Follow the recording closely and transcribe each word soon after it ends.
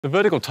The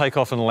vertical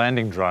takeoff and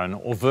landing drone,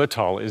 or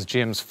VTOL, is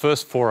GM's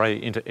first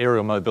foray into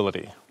aerial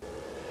mobility.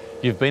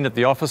 You've been at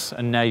the office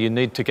and now you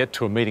need to get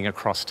to a meeting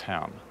across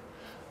town.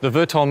 The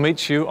VTOL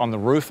meets you on the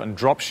roof and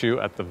drops you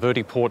at the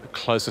vertiport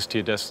closest to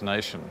your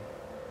destination.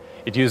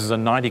 It uses a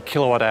 90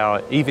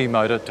 kilowatt-hour EV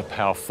motor to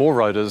power 4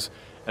 rotors,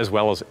 as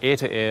well as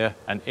air-to-air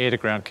and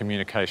air-to-ground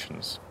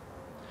communications.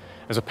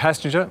 As a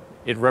passenger,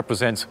 it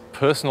represents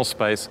personal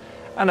space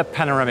and a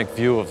panoramic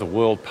view of the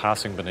world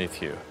passing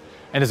beneath you,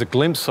 and is a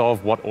glimpse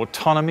of what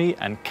autonomy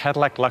and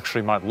Cadillac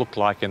luxury might look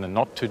like in the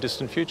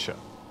not-too-distant future.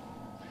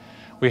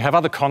 We have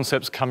other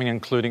concepts coming,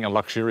 including a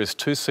luxurious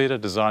 2-seater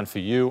designed for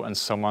you and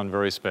someone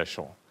very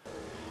special.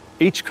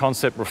 Each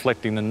concept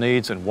reflecting the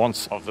needs and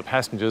wants of the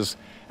passengers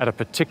at a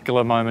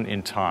particular moment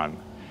in time,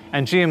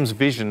 and GM's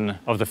vision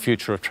of the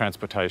future of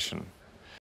transportation.